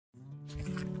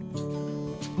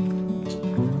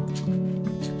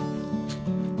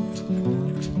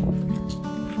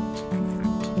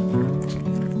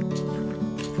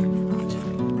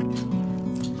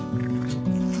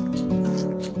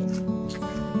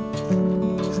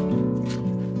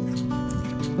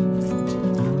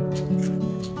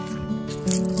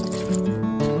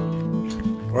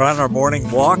We're on our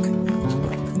morning walk.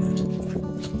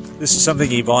 This is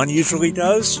something Yvonne usually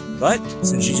does, but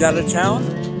since she's out of town,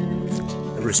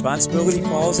 the responsibility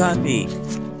falls on me.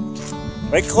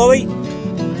 Right, Chloe?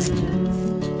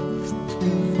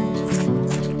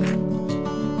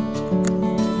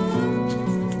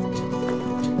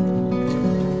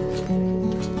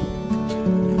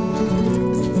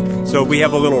 So we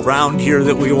have a little round here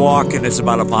that we walk, and it's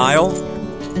about a mile.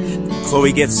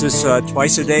 Chloe gets this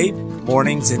twice a day,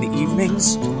 mornings and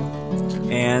evenings,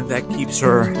 and that keeps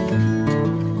her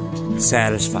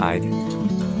satisfied,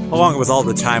 along with all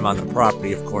the time on the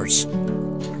property, of course.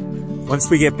 Once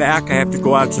we get back, I have to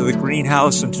go out to the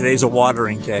greenhouse, and today's a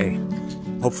watering day.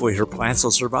 Hopefully her plants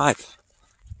will survive.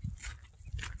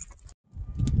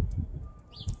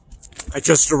 I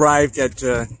just arrived at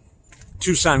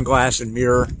Tucson Glass and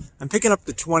Mirror. I'm picking up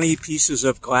the 20 pieces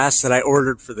of glass that I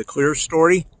ordered for the clear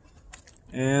story,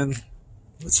 and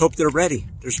let's hope they're ready.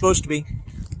 They're supposed to be.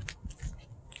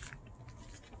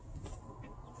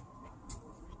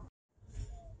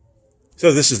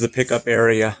 So this is the pickup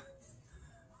area.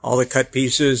 All the cut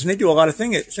pieces, and they do a lot of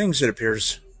things, it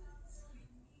appears.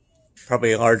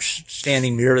 Probably a large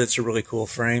standing mirror that's a really cool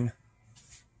frame.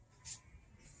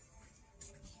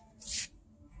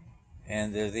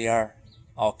 And there they are,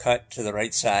 all cut to the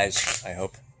right size, I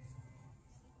hope.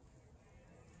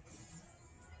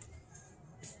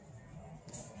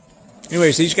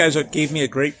 Anyways, these guys gave me a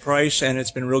great price, and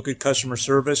it's been real good customer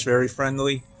service, very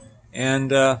friendly.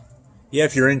 And yeah,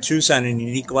 if you're in Tucson and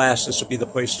you need glass, this will be the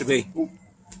place to be.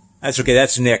 That's okay,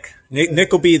 that's Nick.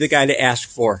 Nick will be the guy to ask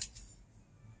for.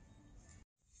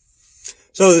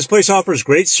 So this place offers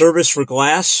great service for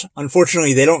glass.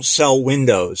 Unfortunately, they don't sell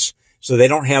windows, so they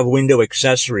don't have window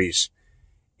accessories.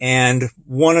 And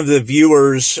one of the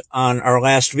viewers on our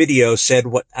last video said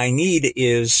what I need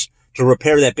is to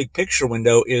repair that big picture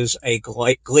window is a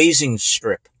glazing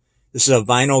strip. This is a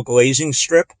vinyl glazing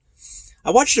strip.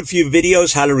 I watched a few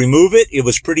videos how to remove it. It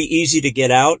was pretty easy to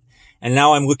get out, and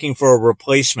now I'm looking for a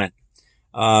replacement.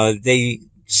 They're going to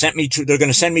send me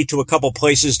to a couple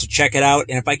places to check it out,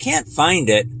 and if I can't find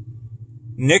it,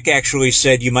 Nick actually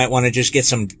said you might want to just get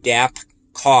some DAP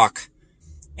caulk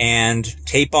and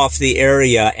tape off the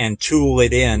area and tool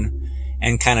it in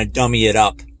and kind of dummy it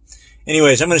up.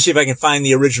 Anyways, I'm going to see if I can find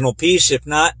the original piece. If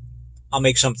not, I'll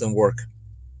make something work.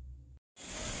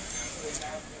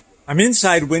 I'm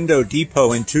inside Window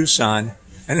Depot in Tucson,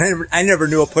 and I never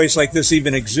knew a place like this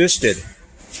even existed.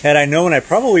 Had I known, I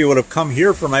probably would have come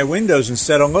here for my windows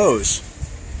instead of Lowe's.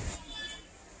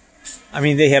 I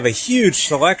mean, they have a huge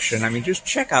selection. I mean, just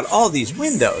check out all these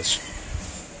windows.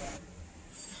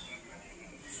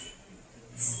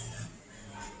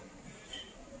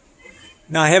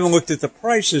 Now, I haven't looked at the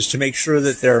prices to make sure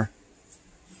that they're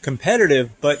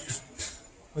competitive, but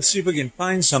let's see if we can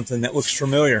find something that looks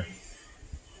familiar.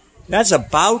 That's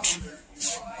about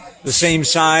the same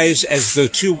size as the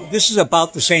two. This is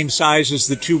about the same size as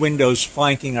the two windows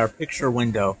flanking our picture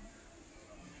window.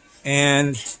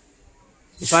 And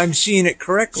if I'm seeing it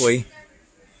correctly,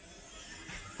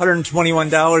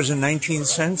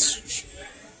 $121.19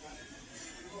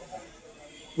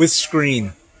 with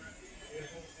screen.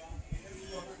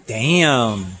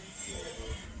 Damn.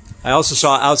 I also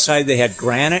saw outside they had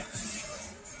granite,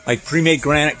 like pre-made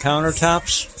granite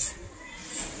countertops.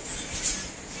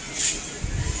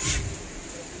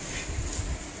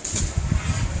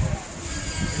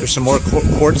 There's some more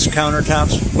quartz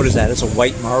countertops. What is that? It's a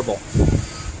white marble.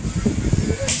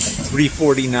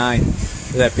 $349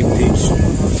 for that big piece.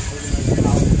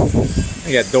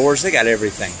 They got doors. They got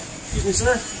everything. Excuse me,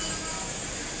 sir.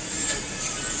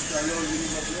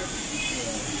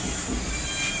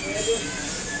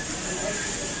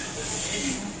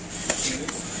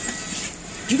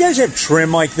 Do you guys have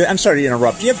trim like this? I'm sorry to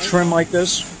interrupt. Do you have trim like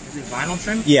this? Is it vinyl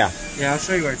trim? Yeah. Yeah, I'll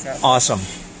show you where it's at. Awesome.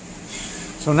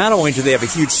 So not only do they have a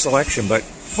huge selection, but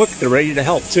look, they're ready to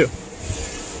help too.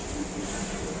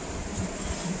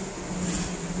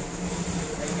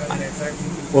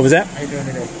 What was that? How you doing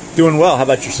today? Doing well. How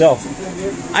about yourself?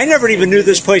 I never even knew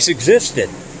this place existed.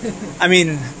 I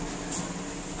mean,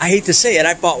 I hate to say it,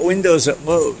 I bought windows at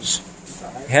Lowe's.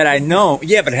 Had I known,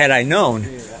 yeah, but had I known.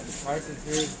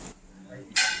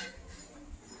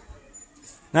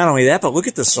 Not only that, but look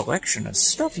at the selection of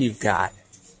stuff you've got.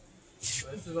 This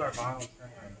is our vinyl trim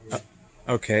right here.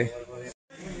 Okay.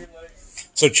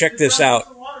 So check this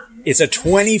out. It's a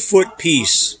 20-foot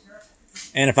piece.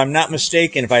 And if I'm not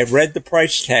mistaken, if I read the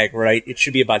price tag right, it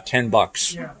should be about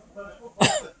 $10. Yeah.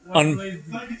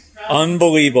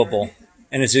 Unbelievable.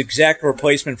 And it's an exact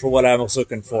replacement for what I was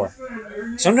looking for.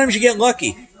 Sometimes you get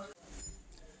lucky.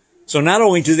 So not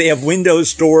only do they have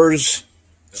windows, doors,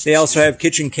 They also have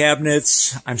kitchen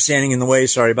cabinets. I'm standing in the way,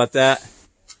 sorry about that.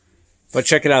 But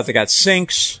check it out, they got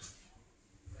sinks.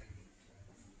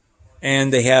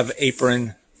 And they have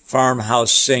apron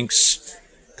farmhouse sinks,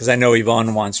 because I know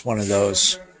Yvonne wants one of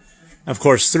those. Of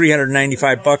course,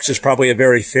 $395 is probably a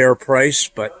very fair price,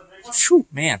 but whew,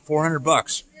 man,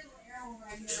 $400.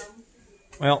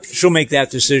 Well, she'll make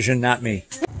that decision, not me.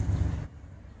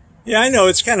 Yeah, I know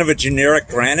it's kind of a generic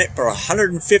granite for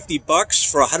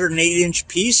 $150 for a 108-inch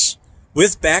piece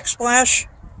with backsplash.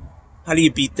 How do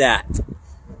you beat that?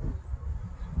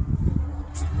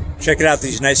 Check it out,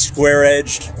 these nice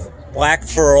square-edged black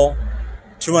pearl,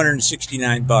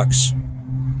 $269.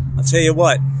 I'll tell you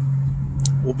what,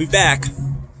 we'll be back.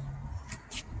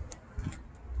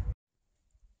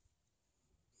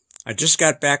 I just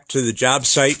got back to the job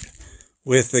site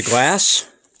with the glass,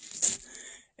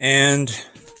 and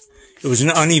it was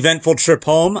an uneventful trip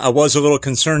home. I was a little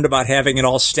concerned about having it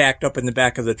all stacked up in the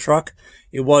back of the truck.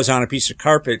 It was on a piece of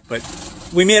carpet, but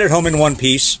we made it home in one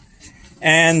piece.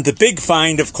 And the big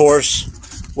find, of course,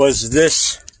 was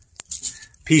this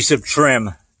piece of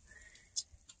trim.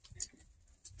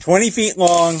 20 feet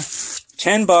long,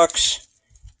 $10,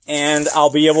 and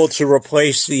I'll be able to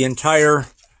replace the entire,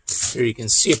 here you can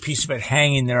see a piece of it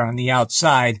hanging there on the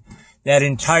outside, that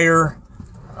entire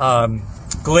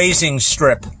glazing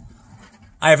strip.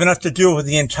 I have enough to do with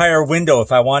the entire window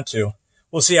if I want to.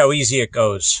 We'll see how easy it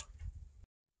goes.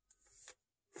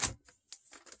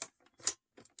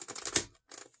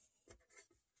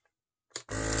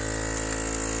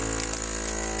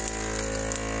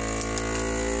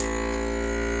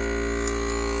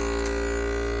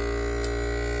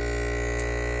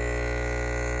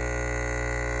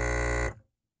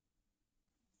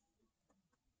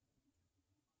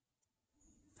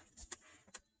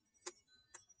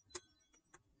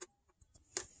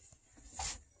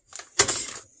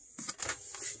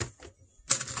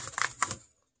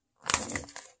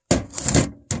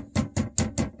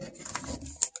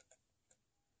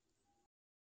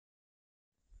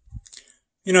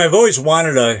 You know, I've always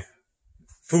wanted a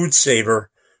food saver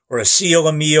or a seal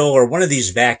a meal or one of these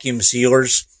vacuum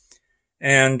sealers.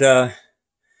 And as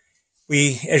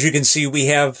you can see, we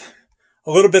have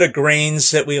a little bit of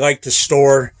grains that we like to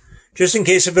store just in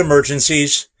case of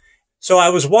emergencies. So I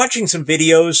was watching some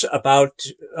videos about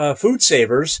food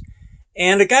savers,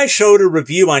 and a guy showed a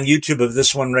review on YouTube of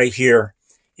this one right here.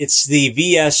 It's the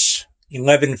VS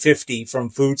 1150 from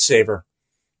Food Saver.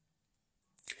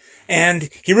 And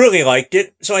he really liked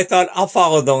it, so I thought I'll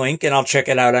follow the link and I'll check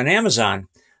it out on Amazon.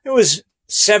 It was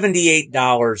 $78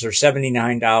 or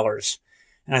 $79.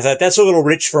 And I thought that's a little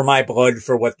rich for my blood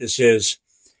for what this is.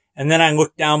 And then I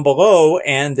looked down below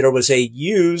and there was a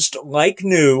used like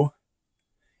new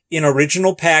in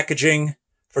original packaging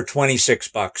for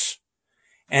 $26.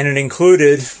 And it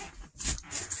included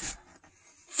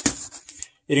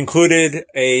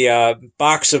a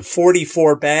box of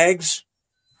 44 bags,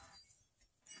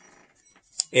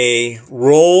 a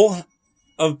roll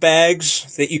of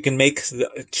bags that you can make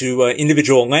to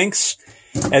individual lengths,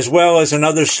 as well as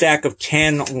another stack of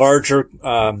 10 larger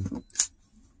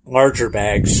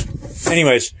bags.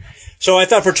 Anyways, so I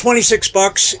thought for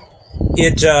 $26,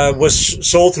 it was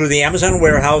sold through the Amazon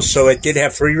warehouse, so it did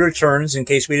have free returns in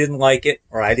case we didn't like it,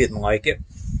 or I didn't like it.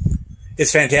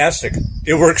 It's fantastic.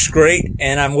 It works great,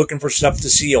 and I'm looking for stuff to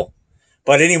seal.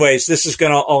 But anyways, this is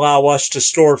going to allow us to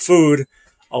store food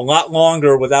a lot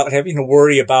longer without having to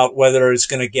worry about whether it's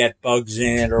going to get bugs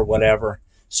in it or whatever.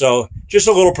 So just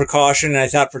a little precaution. And I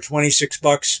thought for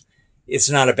 $26, it's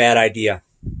not a bad idea.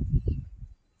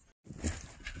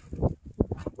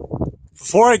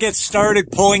 Before I get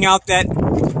started pulling out that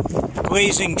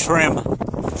glazing trim,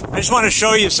 I just want to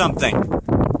show you something.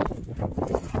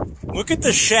 Look at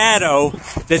the shadow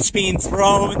that's being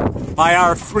thrown by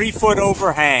our 3-foot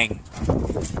overhang.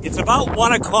 It's about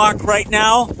 1 o'clock right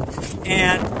now,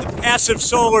 and the passive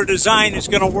solar design is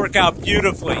going to work out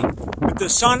beautifully. With the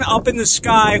sun up in the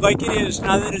sky like it is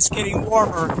now that it's getting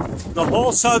warmer, the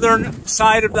whole southern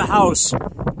side of the house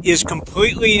is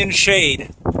completely in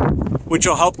shade, which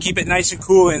will help keep it nice and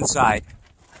cool inside.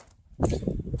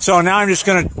 So now I'm just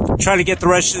going to try to get the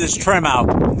rest of this trim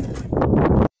out.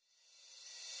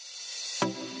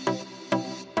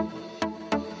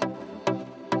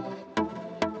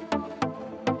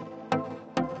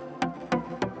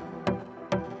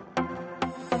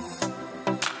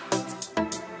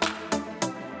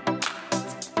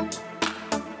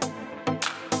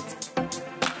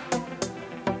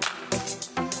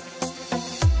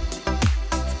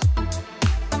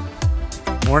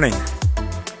 Morning.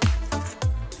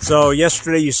 So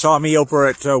yesterday you saw me over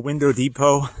at Window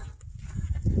Depot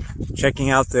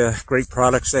checking out the great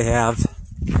products they have,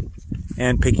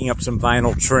 and picking up some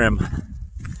vinyl trim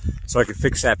so I could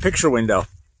fix that picture window.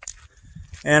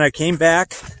 And I came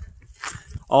back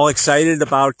all excited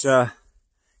about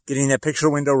getting that picture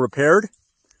window repaired.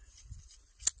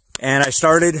 And I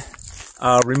started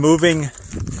removing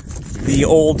the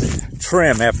old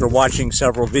trim after watching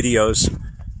several videos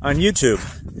on YouTube.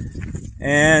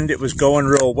 And it was going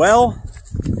real well.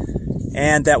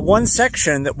 And that one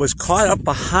section that was caught up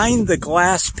behind the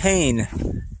glass pane,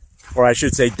 or I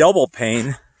should say double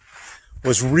pane,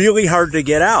 was really hard to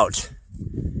get out.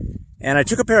 And I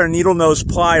took a pair of needle nose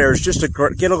pliers just to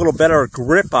get a little better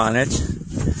grip on it.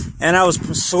 And I was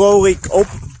slowly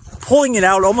pulling it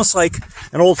out almost like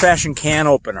an old-fashioned can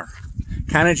opener.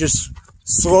 Kind of just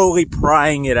slowly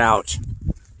prying it out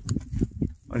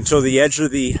until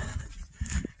the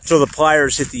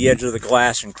pliers hit the edge of the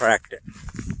glass and cracked it.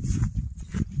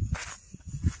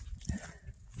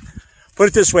 Put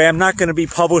it this way, I'm not going to be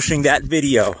publishing that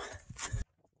video.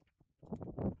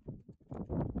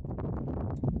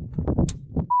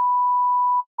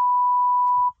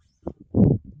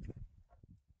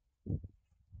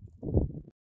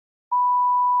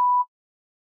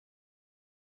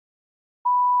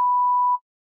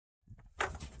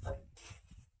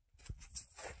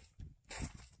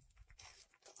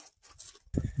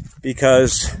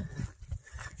 Because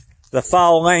the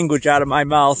foul language out of my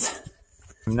mouth,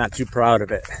 I'm not too proud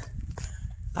of it.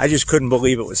 I just couldn't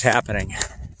believe it was happening.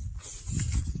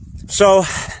 So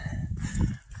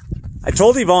I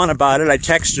told Yvonne about it. I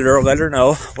texted her, let her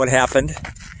know what happened.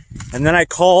 And then I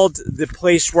called the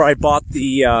place where I bought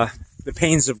the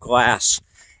panes of glass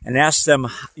and asked them,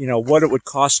 what it would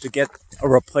cost to get a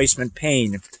replacement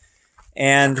pane.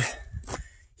 And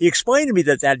he explained to me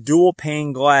that dual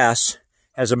pane glass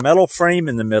has a metal frame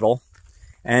in the middle,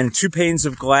 and 2 panes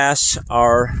of glass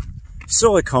are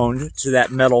siliconed to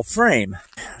that metal frame.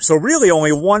 So really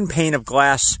only 1 pane of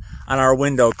glass on our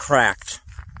window cracked.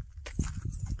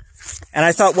 And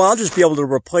I thought, well, I'll just be able to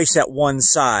replace that one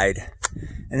side.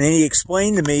 And then he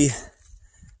explained to me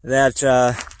that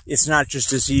it's not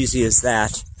just as easy as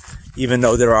that, even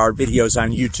though there are videos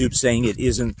on YouTube saying it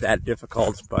isn't that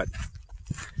difficult. But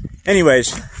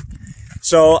anyways,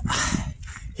 so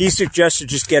he suggested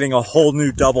just getting a whole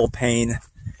new double pane,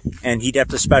 and he'd have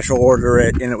to special order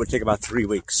it, and it would take about 3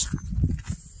 weeks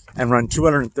and run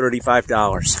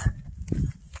 $235.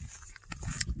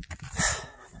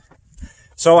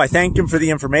 So I thanked him for the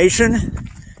information,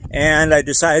 and I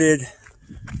decided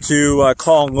to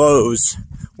call Lowe's,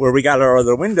 where we got our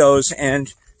other windows,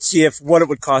 and see what it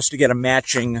would cost to get a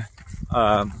matching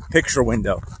picture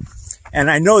window. And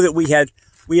I know that we had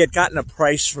gotten a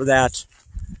price for that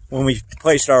when we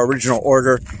placed our original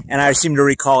order, and I seem to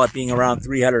recall it being around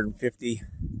 $350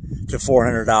 to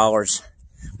 $400.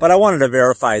 But I wanted to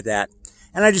verify that,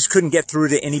 and I just couldn't get through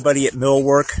to anybody at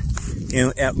millwork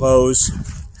at Lowe's.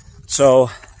 So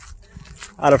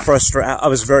I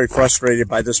was very frustrated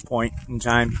by this point in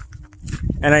time,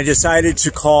 and I decided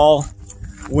to call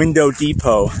Window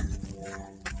Depot,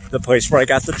 the place where I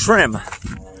got the trim.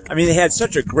 I mean, they had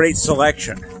such a great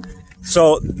selection.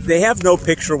 So they have no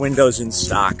picture windows in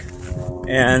stock.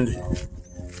 And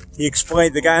he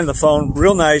explained, the guy on the phone,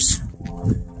 real nice,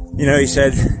 he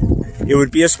said it would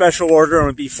be a special order and it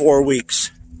would be 4 weeks.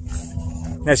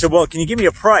 And I said, well, can you give me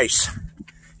a price?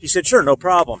 He said, sure, no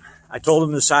problem. I told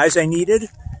him the size I needed.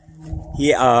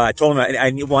 I told him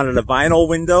I wanted a vinyl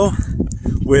window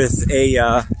with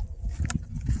a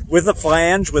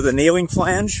flange, with a nailing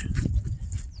flange.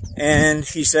 And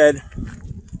he said,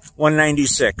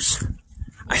 $196.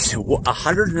 I said, well,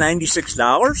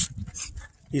 $196?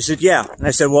 He said, yeah. And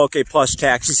I said, well, okay, plus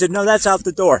tax. He said, no, that's out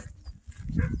the door.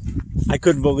 I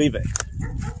couldn't believe it.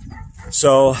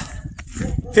 So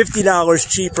 $50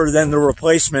 cheaper than the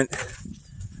replacement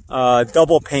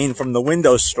double pane from the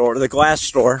window store, the glass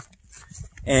store.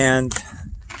 And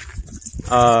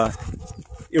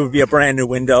it would be a brand new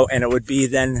window, and it would be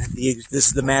then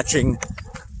the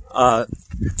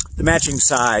matching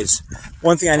size.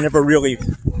 One thing I never really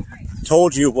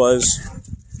told you was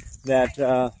that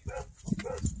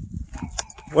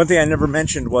one thing I never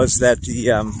mentioned was that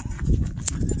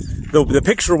the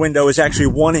picture window is actually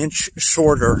 1 inch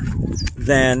shorter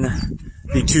than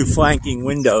the 2 flanking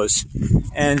windows,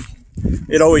 and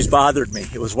it always bothered me.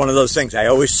 It was one of those things. I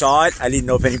always saw it. I didn't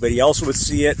know if anybody else would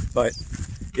see it, but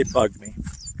it bugged me.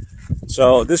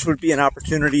 So this would be an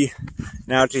opportunity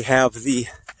now to have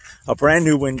a brand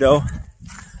new window,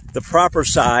 the proper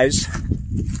size,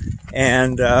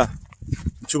 and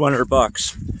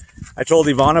 $200. I told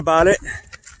Yvonne about it,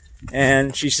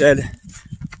 and she said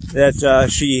that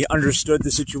she understood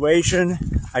the situation.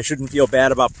 I shouldn't feel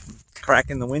bad about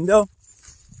cracking the window.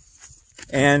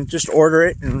 And just order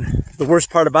it. And the worst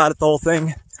part about it, the whole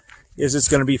thing, is it's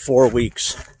going to be 4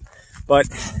 weeks. But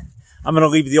I'm going to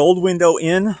leave the old window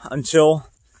in until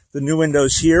the new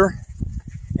window's here.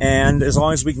 And as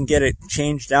long as we can get it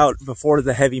changed out before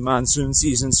the heavy monsoon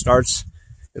season starts,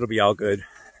 it'll be all good.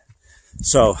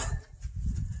 So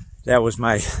that was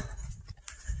my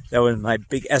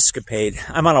big escapade.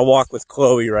 I'm on a walk with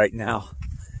Chloe right now,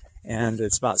 and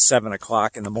it's about 7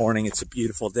 o'clock in the morning. It's a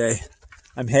beautiful day.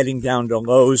 I'm heading down to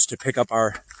Lowe's to pick up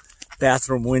our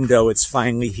bathroom window. It's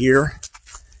finally here.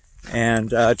 And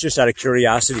just out of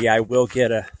curiosity, I will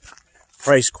get a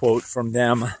price quote from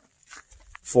them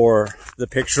for the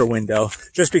picture window,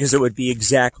 just because it would be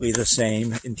exactly the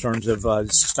same in terms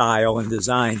of style and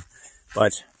design.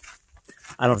 But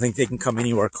I don't think they can come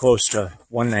anywhere close to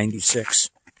 $196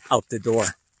 out the door.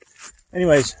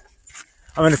 Anyways,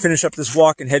 I'm going to finish up this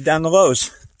walk and head down to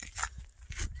Lowe's.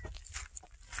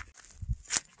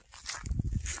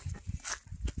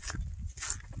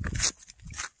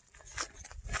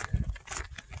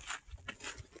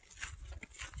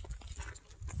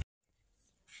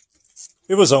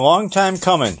 It was a long time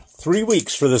coming, 3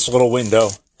 weeks for this little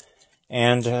window,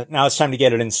 and now it's time to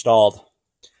get it installed.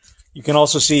 You can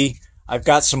also see I've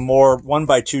got some more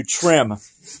 1x2 trim,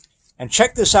 and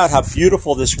check this out how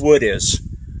beautiful this wood is.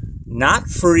 Not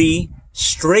free,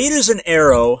 straight as an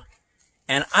arrow,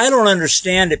 and I don't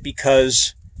understand it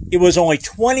because it was only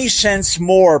 20 cents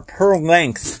more per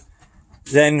length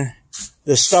than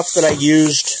the stuff that I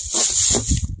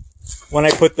used when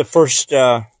I put the first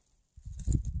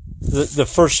the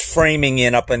first framing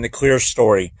in up in the clear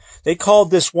story. They called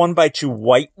this 1x2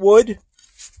 white wood.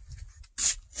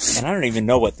 And I don't even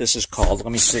know what this is called.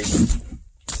 Let me see.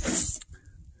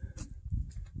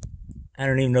 I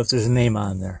don't even know if there's a name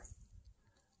on there.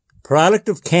 Product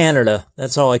of Canada.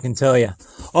 That's all I can tell you.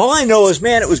 All I know is,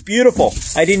 man, it was beautiful.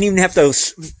 I didn't even have to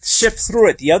sift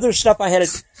through it. The other stuff I had,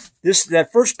 that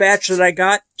first batch that I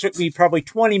got took me probably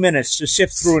 20 minutes to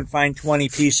sift through and find 20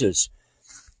 pieces.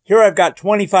 Here I've got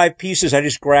 25 pieces. I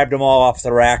just grabbed them all off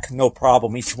the rack. No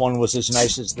problem. Each one was as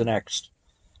nice as the next.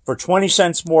 For 20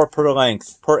 cents more per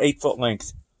length, per 8-foot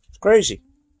length. It's crazy.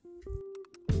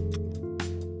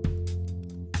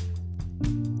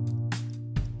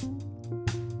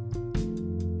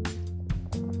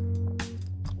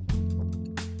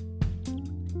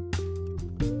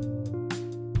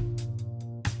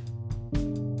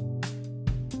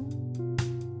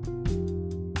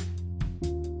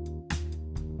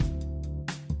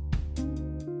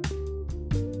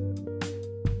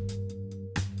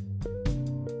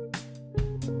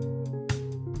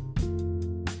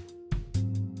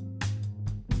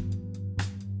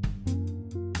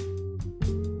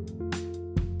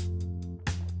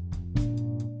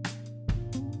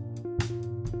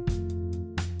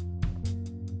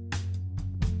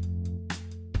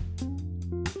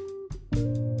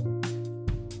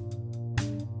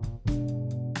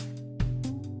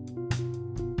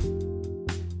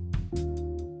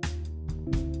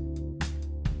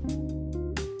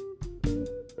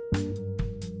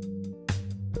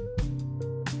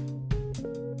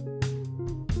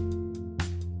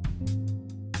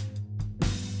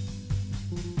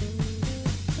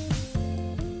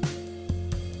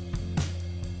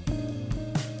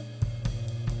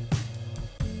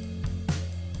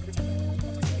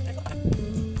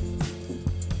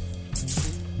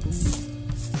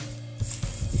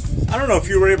 I don't know if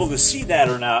you were able to see that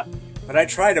or not, but I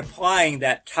tried applying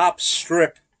that top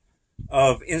strip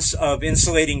of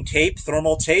insulating tape,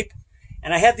 thermal tape,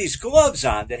 and I had these gloves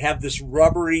on that have this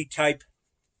rubbery type,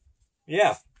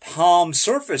 palm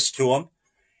surface to them,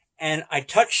 and I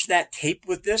touched that tape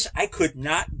with this. I could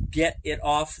not get it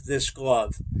off this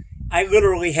glove. I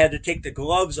literally had to take the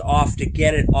gloves off to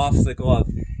get it off the glove.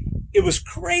 It was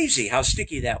crazy how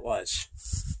sticky that was.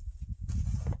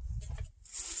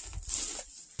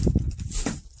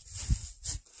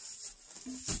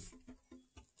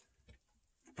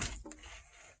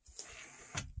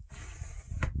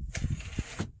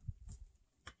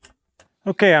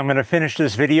 Okay, I'm going to finish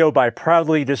this video by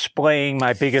proudly displaying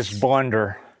my biggest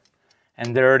blunder.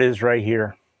 And there it is right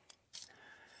here.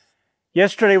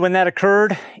 Yesterday when that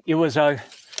occurred, it was a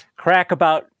crack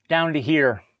about down to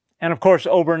here. And of course,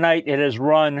 overnight, it has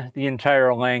run the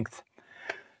entire length.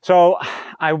 So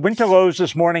I went to Lowe's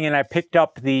this morning and I picked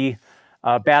up the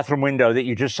bathroom window that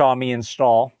you just saw me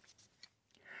install.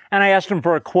 And I asked them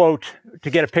for a quote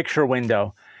to get a picture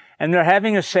window. And they're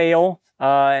having a sale.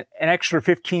 An extra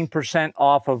 15%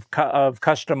 off of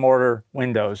custom order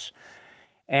windows.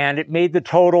 And it made the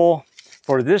total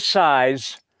for this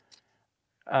size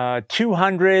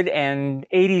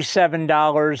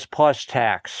 $287 plus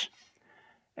tax.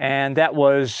 And that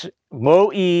was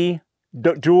low E,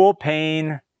 dual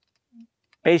pane,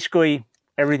 basically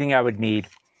everything I would need.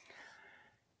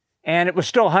 And it was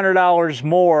still $100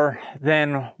 more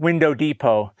than Window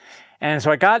Depot. And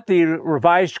so I got the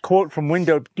revised quote from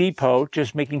Window Depot,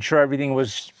 just making sure everything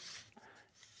was,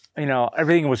 you know,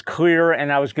 everything was clear, and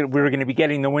we were going to be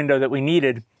getting the window that we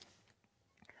needed.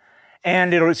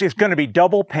 And it's going to be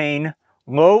double pane,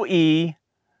 low E,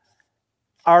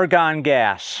 argon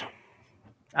gas.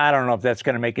 I don't know if that's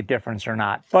going to make a difference or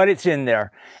not, but it's in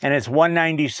there, and it's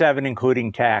 $197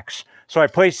 including tax. So I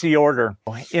placed the order.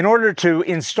 In order to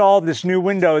install this new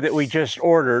window that we just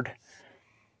ordered,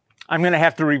 I'm going to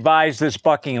have to revise this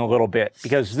bucking a little bit,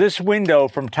 because this window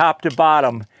from top to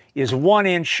bottom is 1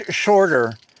 inch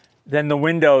shorter than the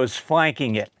windows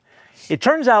flanking it. It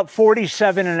turns out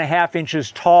 47.5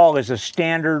 inches tall is a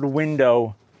standard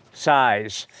window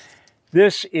size.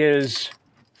 This is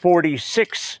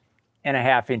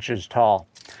 46.5 inches tall.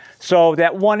 So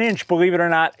that 1 inch, believe it or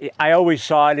not, I always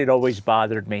saw it, it always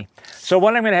bothered me. So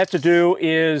what I'm going to have to do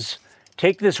is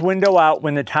take this window out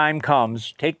when the time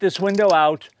comes, take this window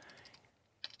out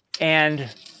and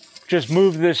just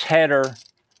move this header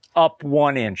up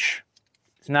 1 inch.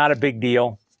 It's not a big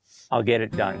deal. I'll get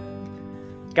it done.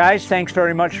 Guys, thanks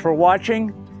very much for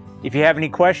watching. If you have any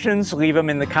questions, leave them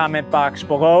in the comment box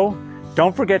below.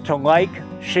 Don't forget to like,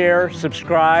 share,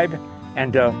 subscribe,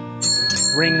 and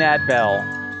ring that bell.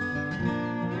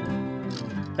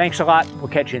 Thanks a lot. We'll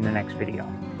catch you in the next video.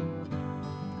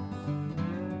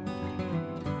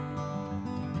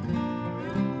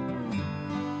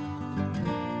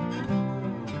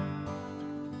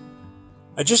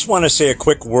 I just want to say a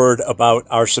quick word about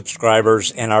our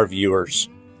subscribers and our viewers.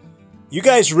 You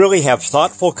guys really have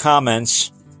thoughtful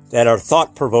comments that are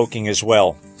thought-provoking as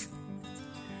well.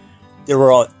 There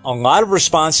were a lot of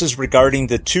responses regarding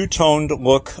the two-toned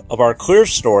look of our clear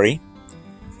story,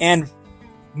 and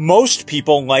most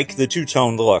people like the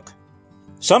two-toned look.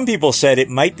 Some people said it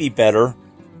might be better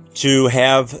to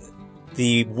have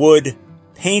the wood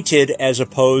painted as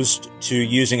opposed to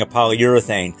using a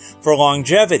polyurethane for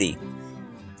longevity.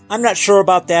 I'm not sure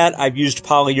about that. I've used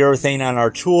polyurethane on our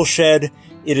tool shed.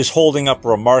 It is holding up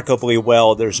remarkably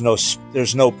well. There's no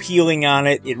peeling on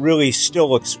it. It really still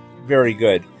looks very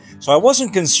good. So I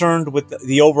wasn't concerned with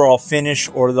the overall finish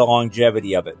or the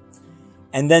longevity of it.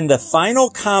 And then the final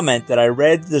comment that I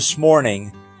read this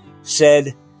morning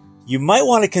said, you might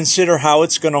want to consider how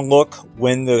it's going to look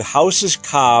when the house is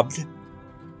cobbed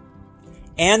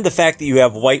and the fact that you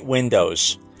have white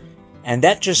windows. And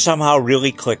that just somehow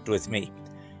really clicked with me.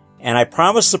 And I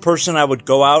promised the person I would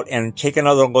go out and take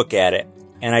another look at it.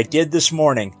 And I did this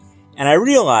morning. And I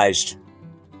realized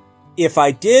if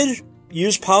I did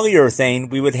use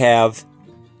polyurethane, we would have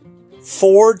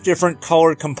 4 different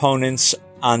colored components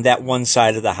on that one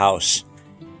side of the house.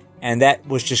 And that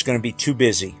was just going to be too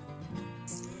busy.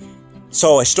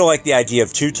 So I still like the idea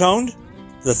of two-toned.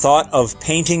 The thought of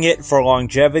painting it for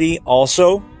longevity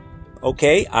also.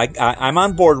 Okay, I'm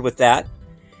on board with that.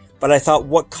 But I thought,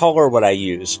 what color would I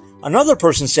use? Another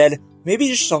person said, maybe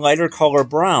just a lighter color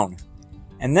brown.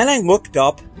 And then I looked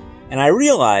up and I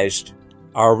realized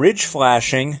our ridge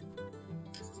flashing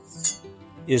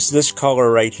is this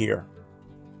color right here.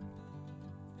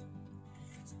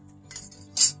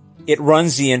 It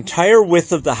runs the entire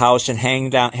width of the house and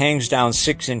hangs down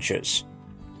 6 inches.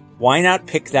 Why not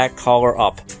pick that color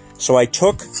up? So I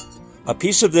took a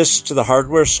piece of this to the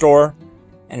hardware store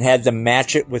and had them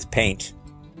match it with paint.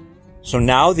 So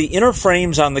now the inner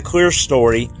frames on the clear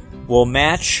story will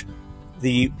match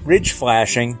the ridge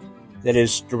flashing that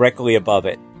is directly above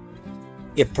it.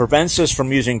 It prevents us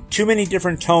from using too many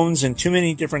different tones and too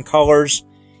many different colors,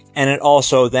 and it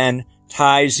also then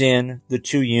ties in the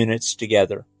 2 units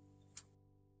together.